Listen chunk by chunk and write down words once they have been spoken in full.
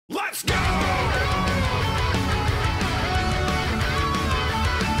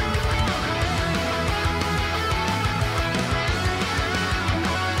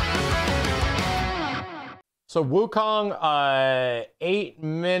So Wukong,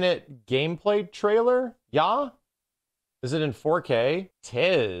 8-minute gameplay trailer? Yeah? Is it in 4K?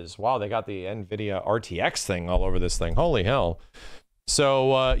 Tis. Wow, they got the NVIDIA RTX thing all over this thing. Holy hell.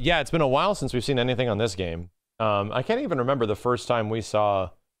 So, yeah, it's been a while since we've seen anything on this game. I can't even remember the first time we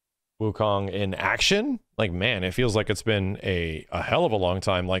saw Wukong in action. Like, man, it feels like it's been a hell of a long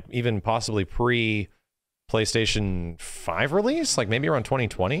time. Like, even possibly pre-PlayStation 5 release? Like, maybe around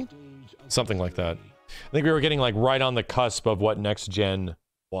 2020? Something like that. I think we were getting, like, right on the cusp of what next gen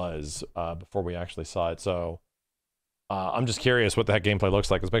was before we actually saw it. So, I'm just curious what that gameplay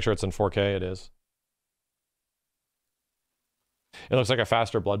looks like. Let's make sure it's in 4K. It is. It looks like a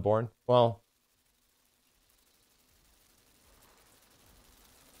faster Bloodborne. Well,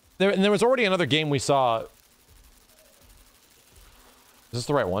 there was already another game we saw. Is this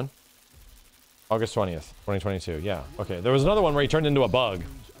the right one? August 20th, 2022. Yeah. Okay. There was another one where he turned into a bug.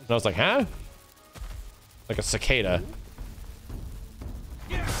 And I was like, huh? Like a cicada.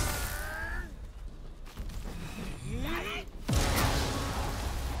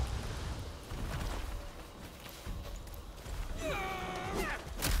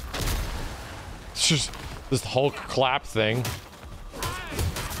 Just this Hulk clap thing.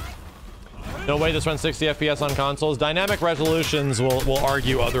 No way this runs 60 FPS on consoles. Dynamic resolutions will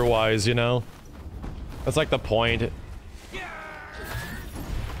argue otherwise, you know? That's like the point.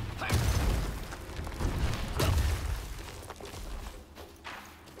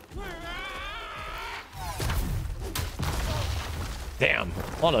 Damn.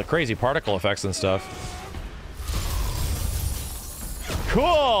 A lot of crazy particle effects and stuff.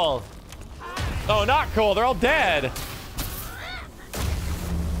 Cool! Oh, not cool. They're all dead.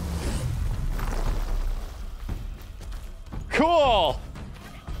 Cool.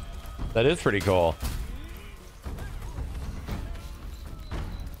 That is pretty cool.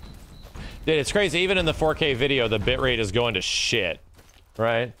 Dude, it's crazy. Even in the 4K video, the bitrate is going to shit.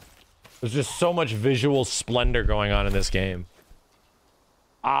 Right? There's just so much visual splendor going on in this game.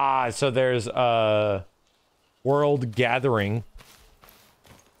 Ah, so there's World Gathering.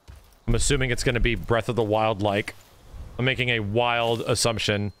 I'm assuming it's going to be Breath of the Wild-like. I'm making a wild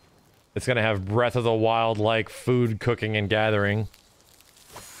assumption. It's going to have Breath of the Wild-like food cooking and gathering.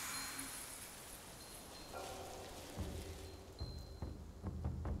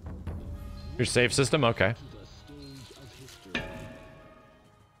 Your save system? Okay.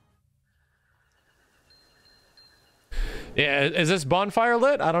 Yeah, is this bonfire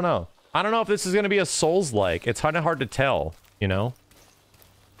lit? I don't know. I don't know if this is going to be a Souls-like. It's kind of hard to tell, you know?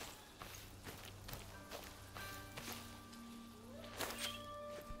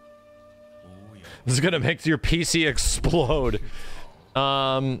 This is gonna make your PC explode.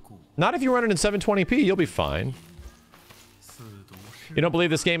 Not if you run it in 720p, you'll be fine. You don't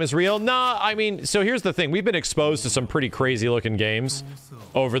believe this game is real? Nah, I mean, so here's the thing. We've been exposed to some pretty crazy looking games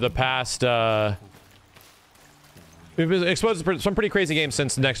over the past, we've been exposed to some pretty crazy games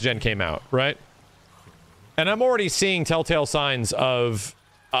since next gen came out, right? And I'm already seeing telltale signs of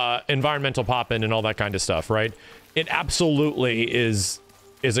environmental pop-in and all that kind of stuff, right? It absolutely is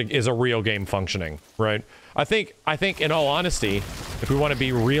a real game functioning, right? I think in all honesty, if we want to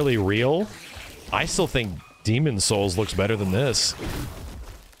be really real, I still think Demon Souls looks better than this.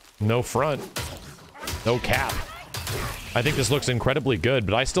 No front. No cap. I think this looks incredibly good,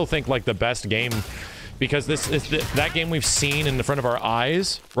 but I still think like the best game, because this is that game we've seen in the front of our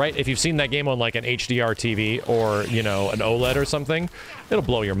eyes, right? If you've seen that game on like an HDR TV or, you know, an OLED or something, it'll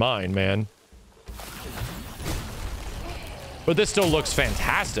blow your mind, man. But this still looks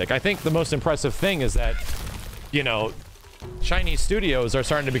fantastic. I think the most impressive thing is that, you know, Chinese studios are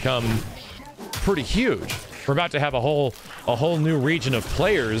starting to become pretty huge. We're about to have a whole new region of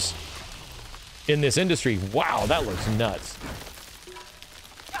players in this industry. Wow, that looks nuts.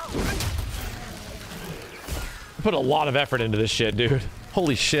 I put a lot of effort into this shit, dude.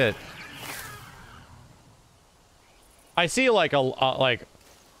 Holy shit. I see like a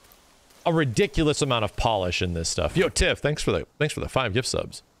ridiculous amount of polish in this stuff. Yo, Tiff, thanks for the 5 gift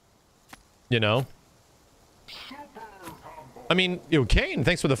subs. You know? I mean, yo, Kane,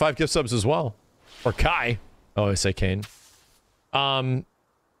 thanks for the 5 gift subs as well. Or Kai. Oh, I say Kane. I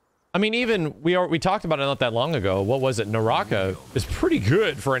mean, even we talked about it not that long ago. What was it? Naraka is pretty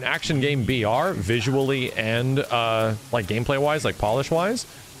good for an action game BR, visually and like gameplay wise, like polish wise.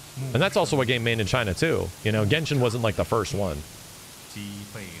 And that's also a game made in China too. You know, Genshin wasn't like the first one.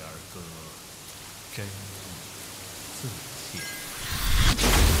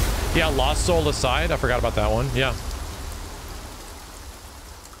 Yeah, Lost Soul aside, I forgot about that one. Yeah.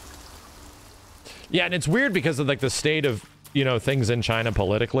 Yeah, and it's weird because of like the state of you know, things in China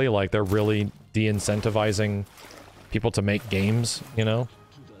politically. Like, they're really de-incentivizing people to make games, you know?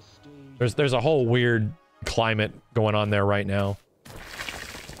 There's a whole weird climate going on there right now.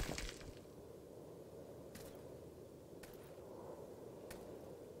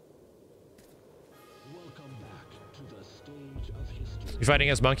 You're fighting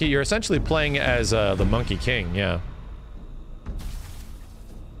as Monkey? You're essentially playing as the Monkey King, yeah.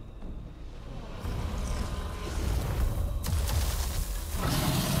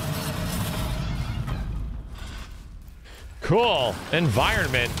 Cool.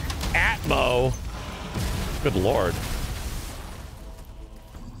 Environment. Atmo. Good lord.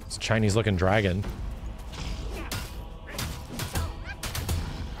 It's a Chinese looking dragon.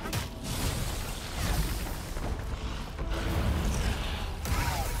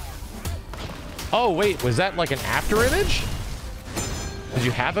 Oh, wait, was that like an after image? Did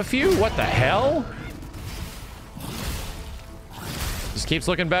you have a few? What the hell? Just keeps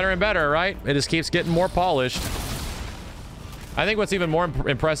looking better and better, right? It just keeps getting more polished. I think what's even more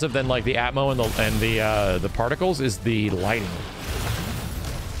impressive than like the Atmo and the particles is the lighting.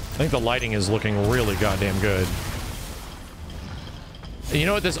 I think the lighting is looking really goddamn good. And you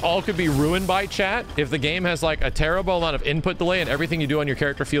know what this all could be ruined by, chat? If the game has like a terrible amount of input delay and everything you do on your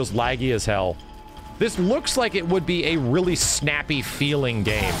character feels laggy as hell. This looks like it would be a really snappy feeling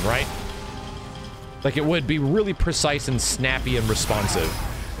game, right? Like it would be really precise and snappy and responsive.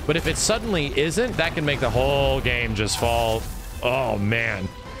 But if it suddenly isn't, that can make the whole game just fall. Oh man,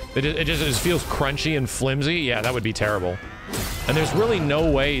 it just feels crunchy and flimsy. Yeah, that would be terrible. And there's really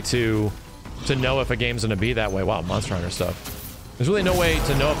no way to know if a game's gonna be that way. Wow, Monster Hunter stuff. There's really no way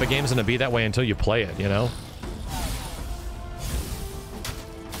to know if a game's gonna be that way until you play it, you know?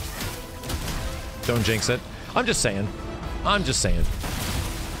 Don't jinx it. I'm just saying. I'm just saying.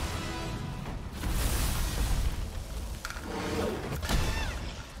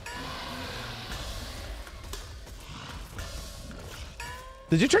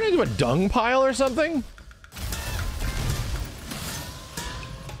 Did you turn into a dung pile or something?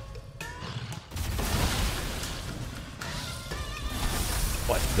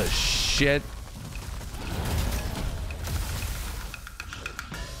 What the shit?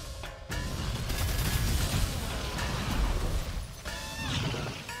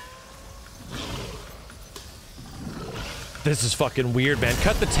 This is fucking weird, man.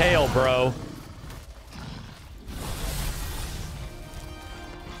 Cut the tail, bro.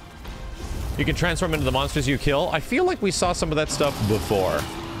 You can transform into the monsters you kill. I feel like we saw some of that stuff before.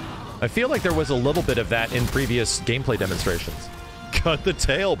 I feel like there was a little bit of that in previous gameplay demonstrations. Cut the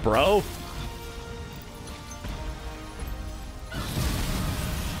tail, bro.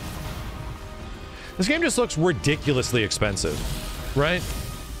 This game just looks ridiculously expensive, right?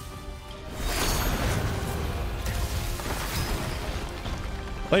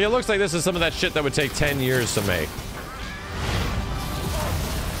 Like, it looks like this is some of that shit that would take 10 years to make.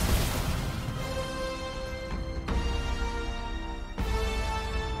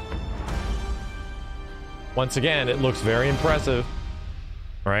 Once again, it looks very impressive.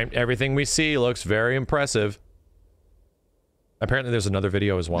 All right, everything we see looks very impressive. Apparently, there's another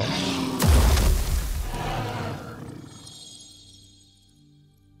video as well.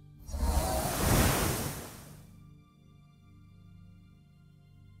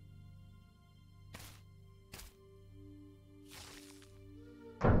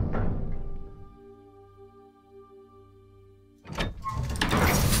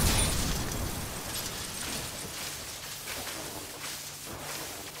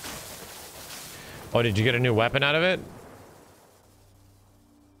 Oh, did you get a new weapon out of it?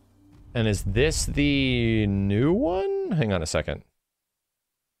 And is this the new one? Hang on a second.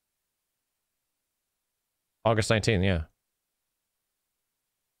 August 19th, yeah.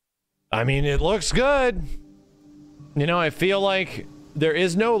 I mean, it looks good. You know, I feel like there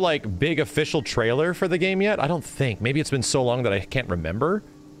is no, like, big official trailer for the game yet. I don't think. Maybe it's been so long that I can't remember.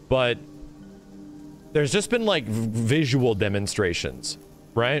 But there's just been, like, visual demonstrations,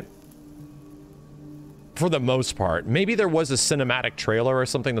 right? For the most part. Maybe there was a cinematic trailer or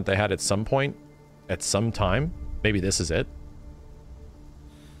something that they had at some point, at some time. Maybe this is it.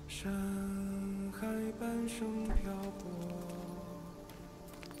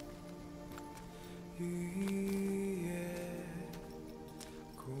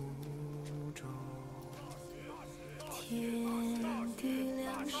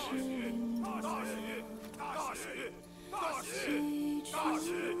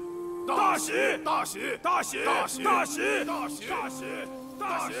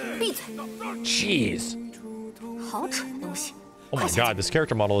 Jeez. Oh my god, this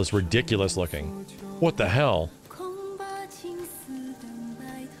character model is ridiculous looking. What the hell?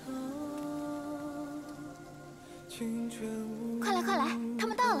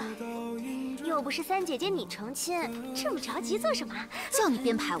 又不是三姐姐你成亲，这么着急做什么？叫你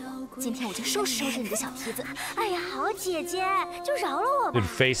编排我，今天我就收拾收拾你的小蹄子。哎呀，好姐姐，就饶了我吧。Dude,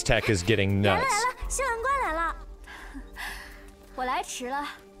 face tech is getting 来了 nuts. 来了，新郎官来了。我来迟了，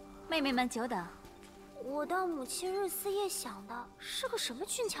妹妹们久等。我到母亲日思夜想的，是个什么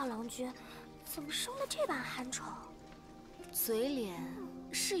俊俏郎君，怎么生了这般憨丑？嘴脸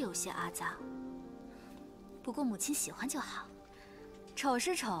是有些阿杂，不过母亲喜欢就好。丑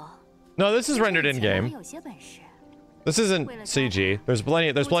是丑。No, this is rendered in game. 有些本事。This isn't CG. There's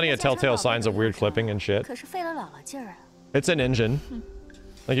plenty of telltale signs of weird clipping and shit. 可是费了老劲儿啊。It's an engine.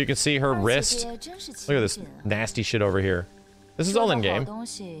 Like you can see her wrist. Look at this nasty shit over here. This is all in game. But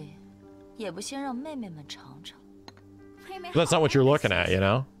that's not what you're looking at, you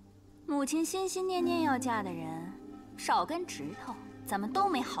know? 母亲心心念念要嫁的人，少根指头，咱们都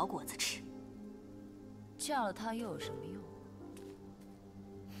没好果子吃。嫁了他又有什么用？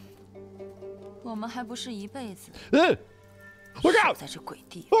我们还不是一辈子。Look out! 在这鬼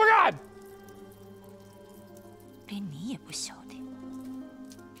地。Oh God! 连你也不晓得。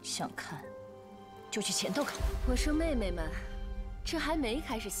想看，就去前头看。我说妹妹们，这还没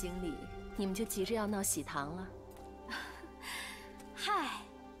开始行礼，你们就急着要闹喜糖了？嗨，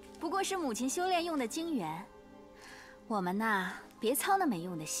不过是母亲修炼用的精元，我们呐，别操那没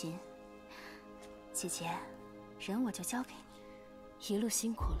用的心。姐姐，人我就交给你，一路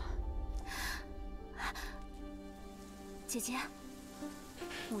辛苦了。姐姐。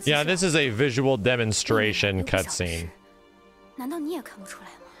Yeah, this is a visual demonstration cutscene. 难道你也看不出来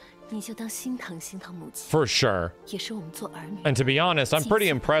吗？你就当心疼心疼母亲。 For sure. 也是我们做儿女。 And to be honest, I'm pretty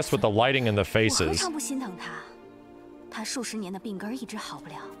impressed with the lighting and the 我何 faces. 尝不心疼她？她数十年的病根一直好不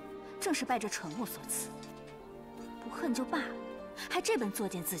了，正是拜这蠢物所赐。不恨就罢了，还这本作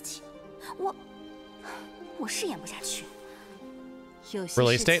践自己，我是演不下去。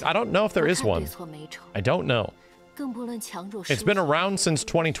 Release date? I don't know if there is one. I don't know. 更不论强弱。 It's been around since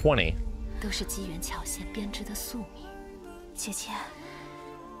 2020. 都是机缘巧现编织的宿命。姐姐，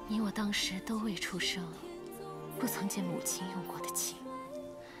你我当时都未出生，不曾见母亲用过的情，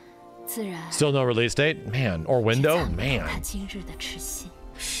自然。 Still no release date? Man, or window? Man. 他今日的痴心。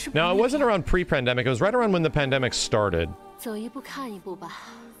 No, it wasn't around pre-pandemic. It was right around when the pandemic started. 走一步看一步吧。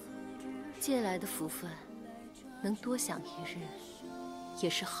借来的福分，能多享一日，也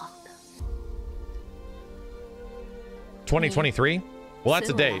是好的。 2023? Well, that's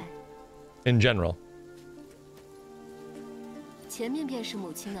a date. In general. 前面便是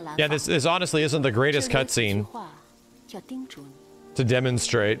母亲的蓝。 Yeah, this honestly isn't the greatest cutscene 要叮嘱你。 to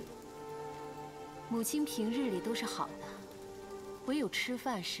demonstrate. 母亲平日里都是好的，唯有吃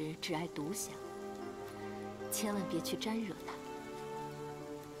饭时只爱独享，千万别去沾惹她。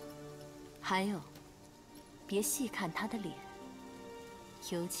还有，别细看她的脸，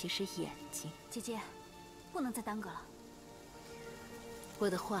尤其是眼睛。姐姐，不能再耽搁了。 我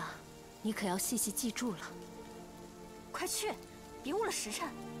的话，你可要细细记住了。快去，别误了时辰。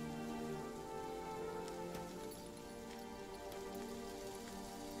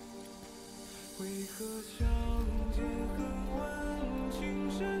为何相见恨晚，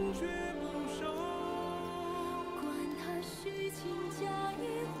情深却不寿？管他虚情假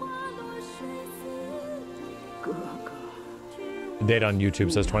意，花落谁自哥哥。 The date on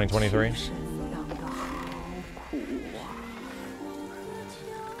YouTube says 2023.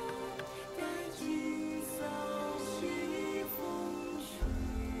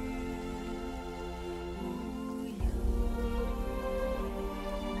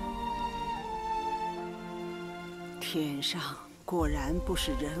 天上果然不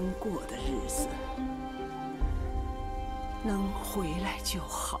是人过的日子，能回来就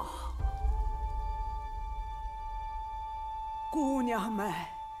好。姑娘们，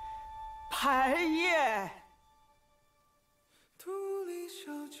排宴。土里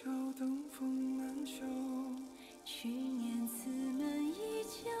小桥灯风难求。去年此门一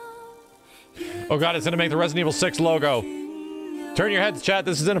角。 Oh God, it's gonna make the Resident Evil 6 logo. Turn your heads, chat.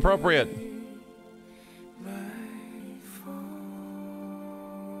 This is inappropriate.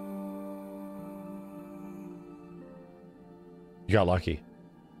 You got lucky.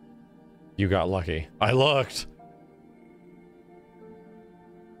 You got lucky. I looked.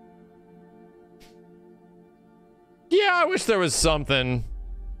 Yeah, I wish there was something.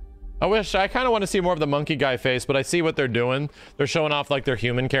 I kind of want to see more of the monkey guy face, but I see what they're doing. They're showing off like their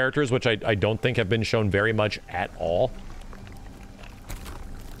human characters, which I don't think have been shown very much at all.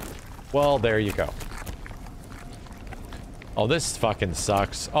 Well, there you go. Oh, this fucking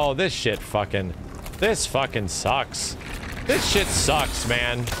sucks. Oh, this shit fucking... This fucking sucks. This shit sucks,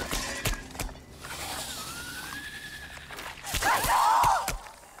 man.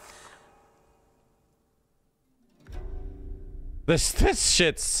 This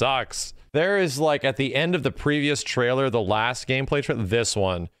shit sucks. There is like at the end of the previous trailer, the last gameplay trailer, this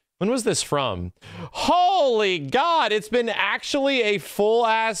one. When was this from? Holy God, it's been actually a full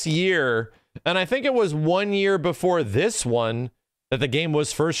ass year. And I think it was 1 year before this one that the game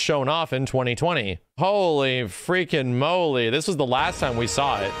was first shown off in 2020. Holy freaking moly. This was the last time we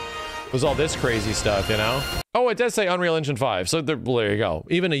saw it. It was all this crazy stuff, you know? Oh, it does say Unreal Engine 5. So there you go.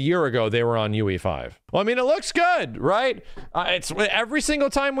 Even a year ago, they were on UE5. Well, I mean, it looks good, right? It's every single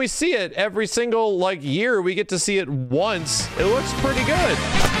time we see it, every single like year, we get to see it once. It looks pretty good.